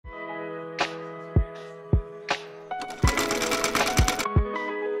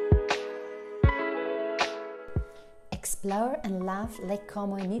explore and laugh like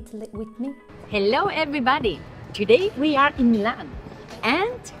Como in Italy with me? Hello everybody! Today we are in Milan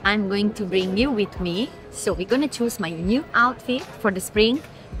and I'm going to bring you with me. So we're going to choose my new outfit for the spring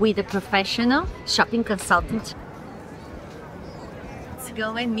with a professional shopping consultant. Let's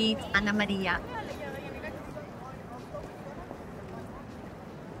go and meet Anna Maria.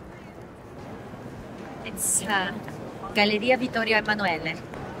 It's Galleria Vittorio Emanuele.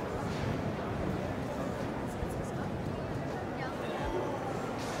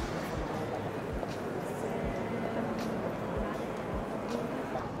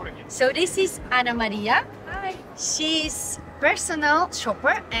 So this is Anna Maria. Hi. She's personal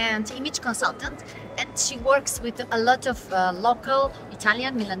shopper and image consultant, and she works with a lot of local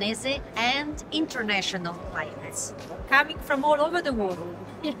Italian, Milanese and international clients. Coming from all over the world.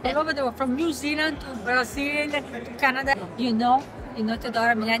 All over the world, from New Zealand to Brazil to Canada. You know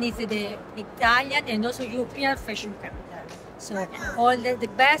Teodora, Milan is the Italian and also European fashion capital. So all the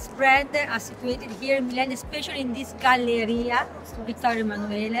best brands are situated here in Milan, especially in this Galleria Vittorio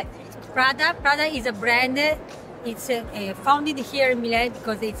Emanuele. Prada is a brand. It's founded here in Milan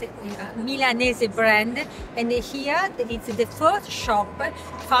because it's a Milanese brand, and here it's the first shop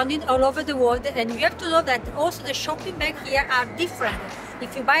founded all over the world. And you have to know that also the shopping bags here are different.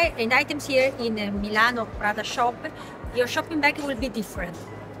 If you buy an items here in a Milan or Prada shop, your shopping bag will be different.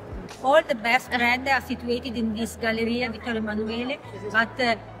 All the best brands are situated in this Galleria Vittorio Emanuele, but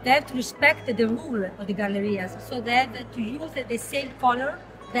they have to respect the rule of the Gallerias, so they have to use the same color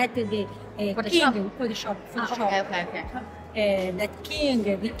that the shop. That King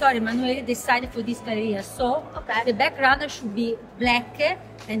Vittorio Emanuele decided for this Galleria. So the background should be black,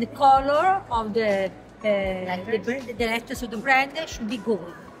 and the color of the letters of the brand should be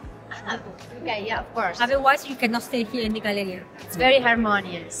gold. Okay, yeah, of course. Otherwise, you cannot stay here in the Galleria. It's very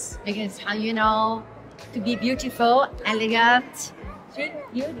harmonious because, you know, to be beautiful, elegant.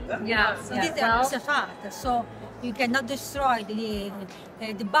 Yeah, so this is a piece of art. So you cannot destroy the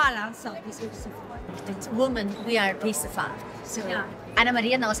balance of this piece of art. As women, we are a piece of art. So Anna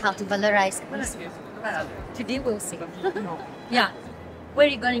Maria knows how to valorize it. Today we'll see. Yeah. Where are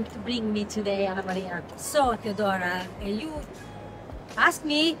you going to bring me today, Anna Maria? So, Teodora, you asked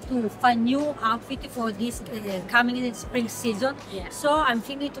me to find new outfit for this coming in the spring season. Yeah. So I'm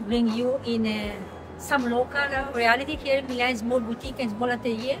thinking to bring you in some local reality here in Milan, small boutique and small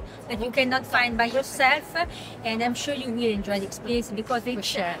atelier that you cannot find by yourself, and I'm sure you will enjoy the experience because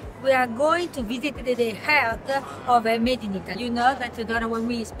we are going to visit the heart of Made in Italy. You know that, Teodora, when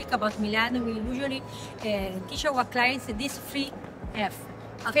we speak about Milan, we usually teach our clients these 3 F.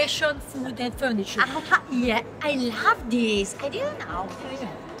 Fashion, food and furniture. Yeah, I love this. I didn't know.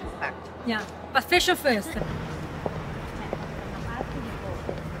 Yeah, but fashion first.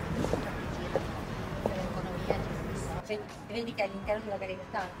 Vedi che all'interno della galleria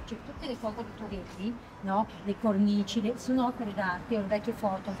c'è tutte le foto che tu vedi, no? Le cornici, sono opere d'arte o vecchie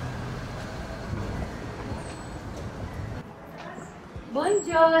foto.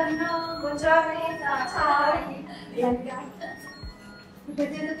 Buongiorno, buongiorno, ciao.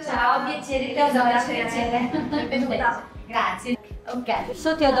 Ciao, piacere, Teodora, piacere. Benvenuta. Grazie. Okay.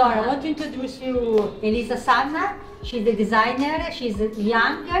 So Teodora, I want to introduce you Elisa Sanna. She's the designer. She's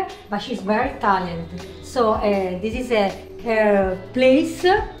younger, but she's very talented. So this is her place.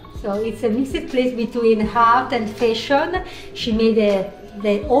 So it's a mixed place between art and fashion. She made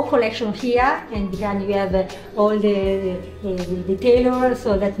the whole collection here, and behind you have all the tailor,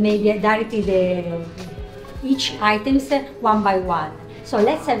 so that made directly each items one by one. So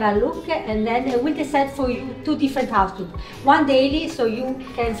let's have a look, and then we'll decide for you 2 different outfits. One daily, so you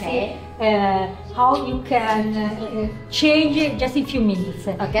can see how you can change it just in a few minutes.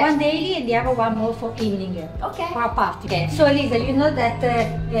 Okay. One daily and the other one more for evening, for a party. Okay. So Elisa, you know that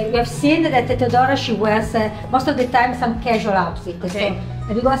you have seen that Teodora, she wears most of the time some casual outfit. Okay. So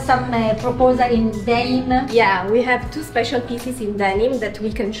have you got some proposal in denim? Yeah, we have 2 special pieces in denim that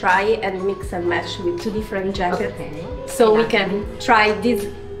we can try and mix and match with 2 different jackets. Okay. So we can try this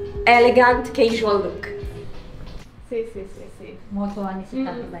elegant casual look. Sì. Molto anni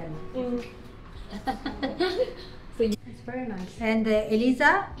 70 bello. It's very nice. And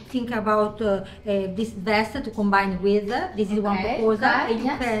Elisa, think about this vest to combine with. This is one proposal. And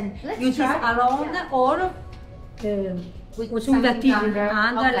you can use it alone or with some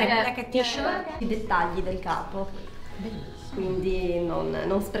under like a t-shirt. I dettagli del capo. Quindi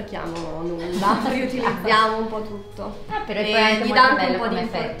non sprechiamo nulla, riutilizziamo un po' tutto. Però e è anche gli molto dà anche bello un po' di come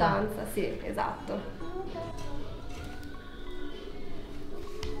effetto. importanza, sì, esatto.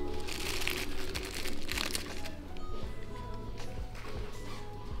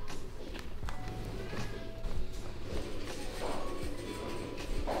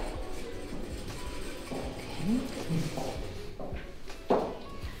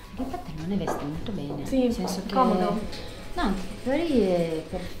 ne veste molto bene. Sì, nel senso che comodo. no, poi è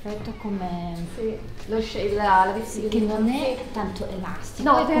perfetto come Sì, la sì, che non è tanto elastico,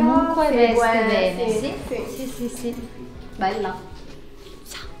 No, e però comunque segue, veste bene. sì, Sì, sì. sì, sì, sì. bella.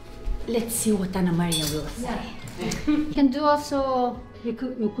 So, let's see what Anna Maria will say. You can do also, You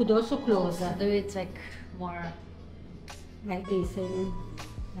could also close do it like more. like this.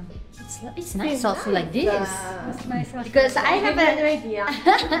 It's nice also like this. It's nice. Because I have an a. idea.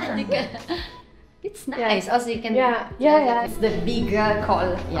 It's nice. Also, you can. Yeah. It's the big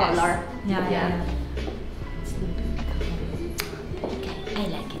color. Yeah. Okay, I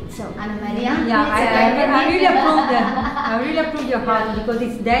like it. So, Anna Maria. Yeah, I really approve I really approve your heart because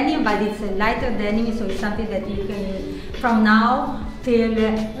it's denim, but it's a lighter denim, so it's something that you can use from now till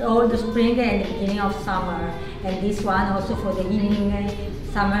all the spring and the beginning of summer. And this one also for the evening,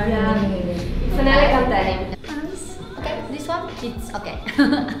 summer evening. It's an elegant denim. Okay, this one, it's okay.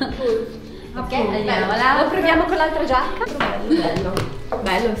 Cool. Ok, Bello. Lo proviamo con l'altra giacca.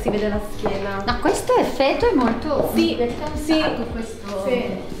 Bello, si vede la schiena. No, questo effetto è molto. Sì, sì. Questo.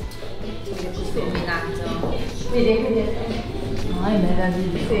 Sì. Combinato. Vedi. No, è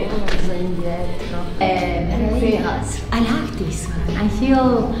meraviglioso indietro. È meraviglioso. I like this one. I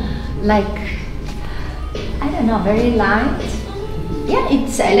feel like, I don't know, very light. Yeah,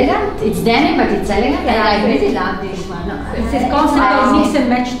 it's elegant. It's denim, but it's elegant. And I really love this one. No, It's a concept of mix and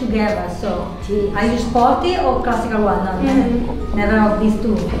match together. So, are you sporty or classical one? No, never of these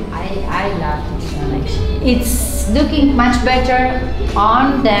two. I love this one actually. It's looking much better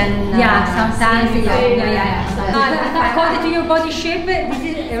on than Sometimes. yeah. According to your body shape, this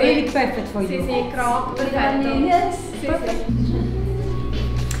is really perfect for you. Sì, crop, perfetto. Yes, Sì, perfect. sì.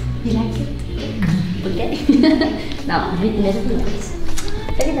 You like it? Okay. No, very nice.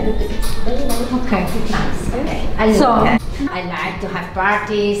 Very nice. Okay. Nice. Okay. I like to have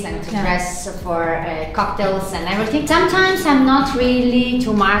parties and to dress for cocktails and everything. Sometimes I'm not really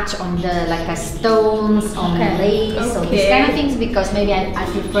too much on the like stones, on the lace, or these kind of things because maybe I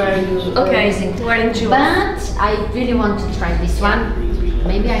prefer using. Wearing jewels. But I really want to try this one.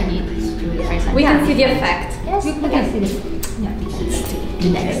 Maybe I need to try something. We can see the effect. Yes, we can see this. Yeah, let's do the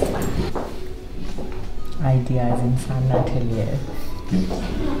next one. Ideas in Sanna Atelier.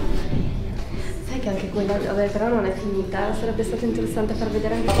 Sai che anche quella, vabbè, però non è finita, sarebbe stato interessante far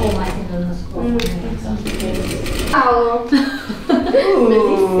vedere anche Ma non lo Wow!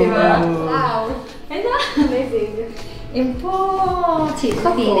 Bellissima! Wow! Amazing! È un po'. Sì,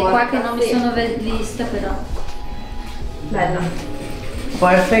 fine, qua che non mi sono vista però. Bella!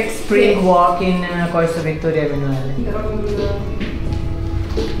 Perfect spring walk in Corso Vittorio Emanuele. Però non...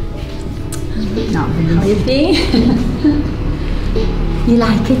 No, how you think? You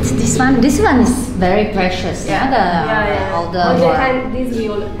like it? This one? This one is very precious. Yeah. All the hand, these we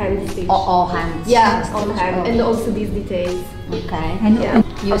all hand stitch. all hands. Yeah, all hand, and also these details. Okay. And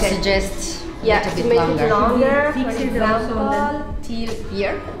You suggest a little to bit make longer. it longer, for Fix it also example, till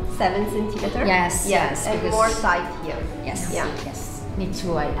here, 7 centimeters. Yes, yes, and because- more tight here. Yes. Yeah. Yes. Me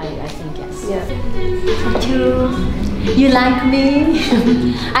too. I think yes. Yeah. You like me?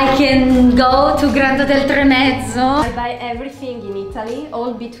 I can go to Grand Hotel Tremezzo. I buy everything in Italy,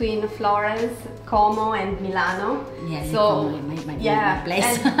 all between Florence, Como, and Milano. Yeah, so my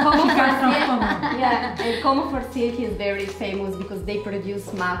place. And Como for From silk, Como. yeah, and Como for silk is very famous because they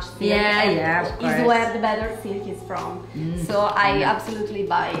produce much silk. Yeah, and yeah, of is course. where the better silk is from. So I absolutely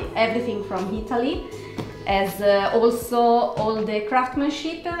buy everything from Italy, as also all the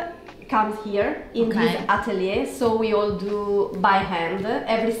craftsmanship comes here in this atelier, so we all do by hand.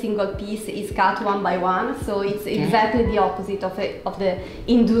 Every single piece is cut one by one, so it's exactly the opposite of the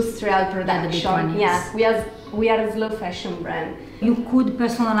industrial production. yes. We are a slow fashion brand. you could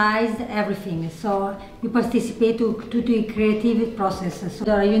personalize everything, so you participate to the creative process.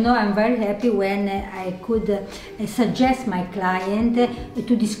 So you know, I'm very happy when I could suggest my client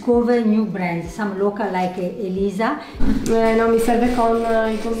to discover new brands, some local like Elisa. No, mi serve con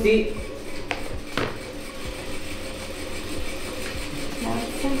i Sì.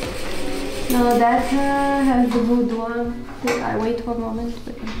 No, that has the wood one. I wait for a moment.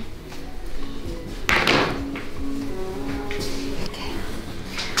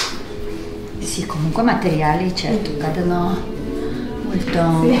 Sì, comunque materiali certo cadono molto.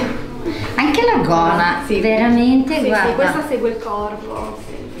 Anche la gonna, veramente, Sì, guarda. sì, questa segue il corpo.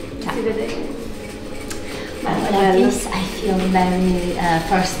 Sì. Si vede. Like this, I feel very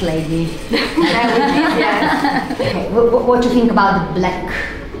first lady. Okay, what do you think about the black?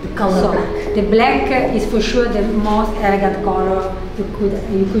 The color So black? the black is for sure the most elegant color you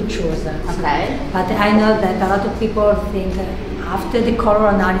could choose. Okay. But I know that a lot of people think after the color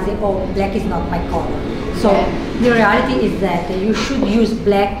analysis, oh, black is not my color. So the reality is that you should use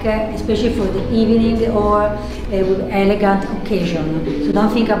black, especially for the evening or with elegant occasion. So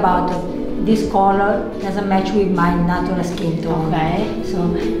don't think about this color doesn't match with my natural skin tone. Okay. So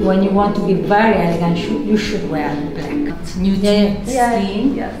when you want to be very elegant, you should wear black. It's nude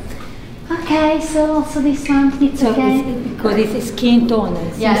skin. Yes. Okay, so this one, it's So okay. because it's skin tone,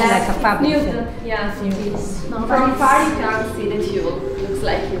 it seems like a fabric. Nude. Yes, it is. From far you can see the tube. Looks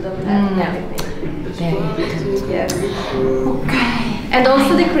like you don't have everything. Yes. Okay. And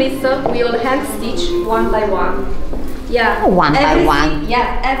also the crystal, we will hand stitch one by one. Yeah. One by one.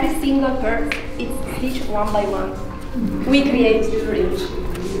 Yeah, every single part it's stitched one by one. We create the fringe.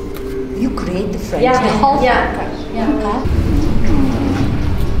 You create the fringe. Yeah. The whole Yeah. Okay.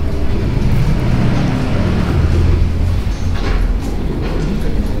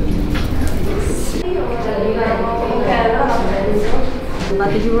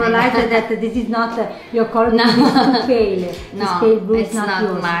 But you realize that this is not your color, this is too pale. No, this pale blue is it's not not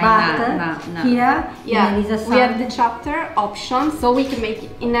yours. mine, But no. here, Yeah, in Elisa we have Sanna, the chapter option, so we can make it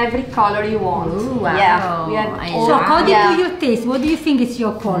in every color you want. Ooh, wow. Yeah, we have I all- so according yeah. to your taste, what do you think is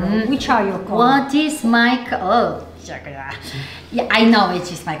your color? Which are your colors? What is my color? Yeah, I know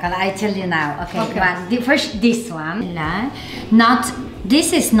which is my color. I tell you now. Okay, first this one. Not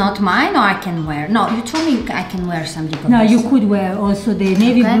this is not mine, or I can wear. No, you told me I can wear something. No, you could wear also the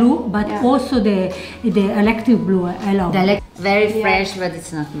navy Okay. blue, but also the electric blue. I love. Very fresh, but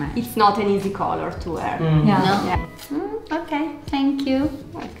it's not mine. It's not an easy color to wear. Yeah. No. Yeah. Okay, thank you.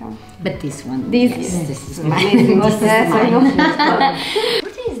 Welcome. But this one. This this is amazing. mine. This is Yes, I mine. know.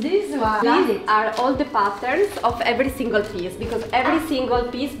 What is this one? These are all the patterns of every single piece, because every single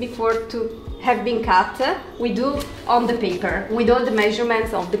piece before to have been cut, we do on the paper with all the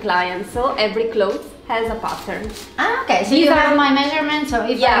measurements of the client. So every cloth has a pattern. Ah, okay. So These you are- have my measurements. So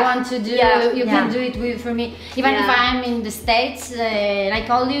if I want to do, you can do it for me. Even if I'm in the States, and I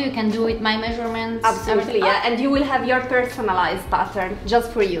call you, you can do it my measurements. Absolutely, everything. yeah. And you will have your personalized pattern just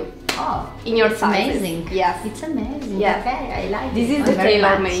for you. Oh, In your it's sizes. amazing. Yes. It's amazing. Yeah. Okay, I like This it. is the very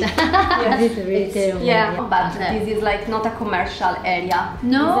tailor-made. much. This is really tailor-made. Yeah, but Okay. this is like not a commercial area.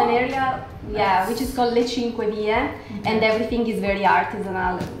 No? It's an area, which is called Le Cinque Vie, and everything is very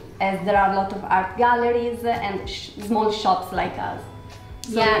artisanal, as there are a lot of art galleries and small shops like us.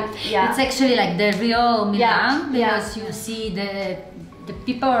 So, It's actually like the real Milan, Yeah, because you see the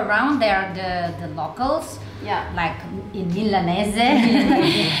people around, they are the locals. Yeah. Like in Milanese.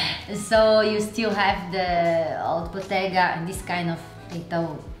 So you still have the old bottega, and this kind of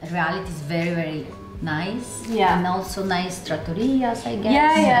little reality is very, very nice. Yeah. And also nice trattorias, I guess.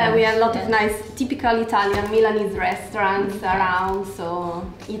 Yeah, we have a lot of nice, typical Italian Milanese restaurants around, so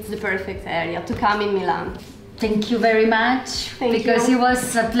it's the perfect area to come in Milan. Thank you very much. Thank because you. it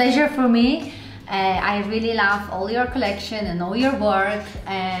was a pleasure for me. I really love all your collection and all your work,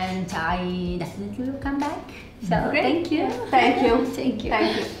 and I definitely will come back. So thank you. Thank you. Thank you.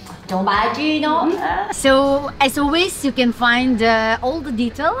 Thank you. So, as always, you can find all the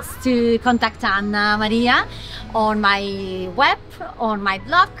details to contact Anna Maria on my web, on my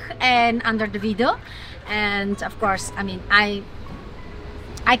blog, and under the video. And of course, I mean, I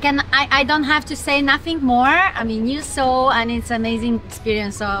don't have to say nothing more. I mean, you saw, and it's an amazing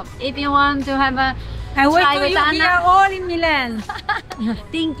experience. So, if you want to have a I wait try for with you Anna, here all in Milan.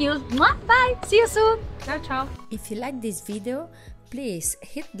 thank you. Mwah, bye. See you soon. Ciao, ciao. If you like this video, please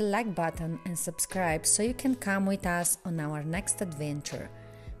hit the like button and subscribe so you can come with us on our next adventure.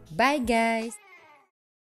 Bye guys!